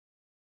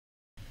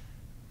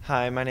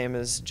Hi, my name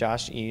is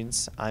Josh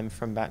Eades. I'm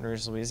from Baton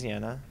Rouge,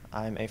 Louisiana.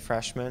 I'm a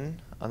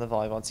freshman on the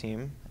volleyball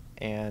team,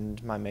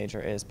 and my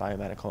major is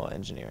biomedical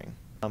engineering.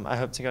 I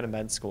hope to go to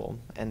med school,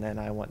 and then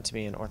I want to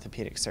be an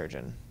orthopedic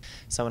surgeon.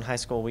 So in high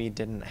school, we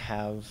didn't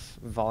have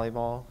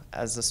volleyball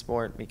as a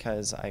sport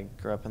because I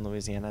grew up in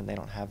Louisiana and they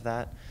don't have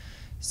that.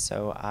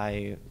 So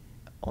I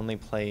only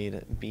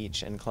played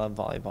beach and club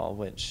volleyball,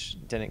 which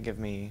didn't give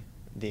me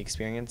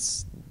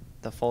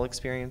the full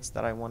experience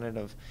that I wanted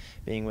of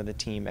being with a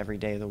team every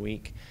day of the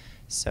week.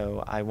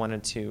 So I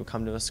wanted to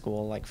come to a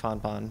school like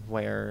Fontbonne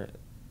where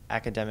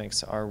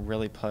academics are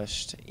really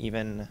pushed,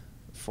 even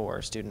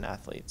for student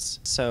athletes.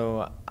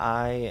 So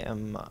I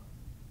am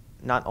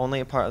not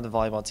only a part of the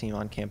volleyball team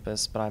on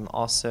campus, but I'm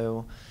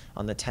also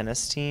on the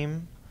tennis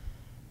team,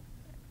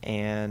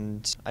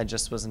 and I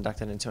just was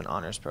inducted into an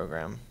honors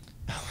program.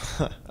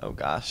 Oh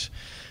gosh,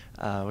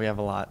 we have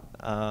a lot.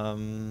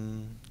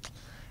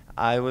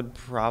 I would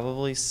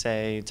probably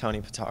say Tony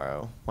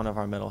Pitaro, one of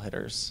our middle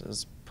hitters,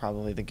 is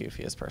probably the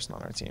goofiest person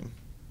on our team.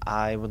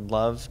 I would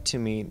love to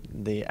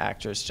meet the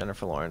actress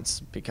Jennifer Lawrence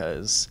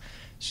because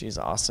she's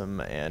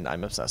awesome and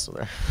I'm obsessed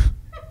with her.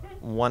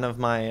 One of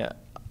my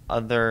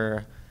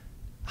other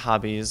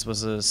hobbies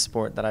was a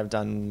sport that I've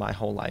done my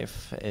whole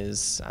life.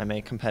 I'm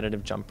a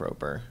competitive jump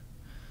roper.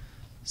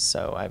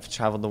 So I've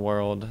traveled the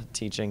world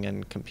teaching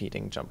and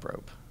competing jump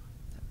rope.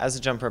 As a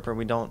jump roper,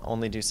 we don't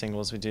only do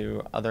singles, we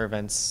do other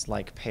events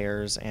like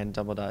pairs and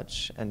double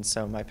dutch. And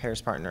so my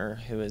pairs partner,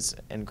 who is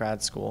in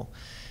grad school,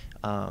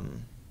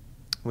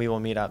 we will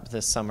meet up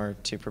this summer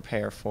to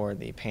prepare for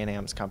the Pan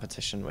Am's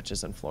competition, which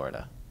is in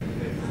Florida.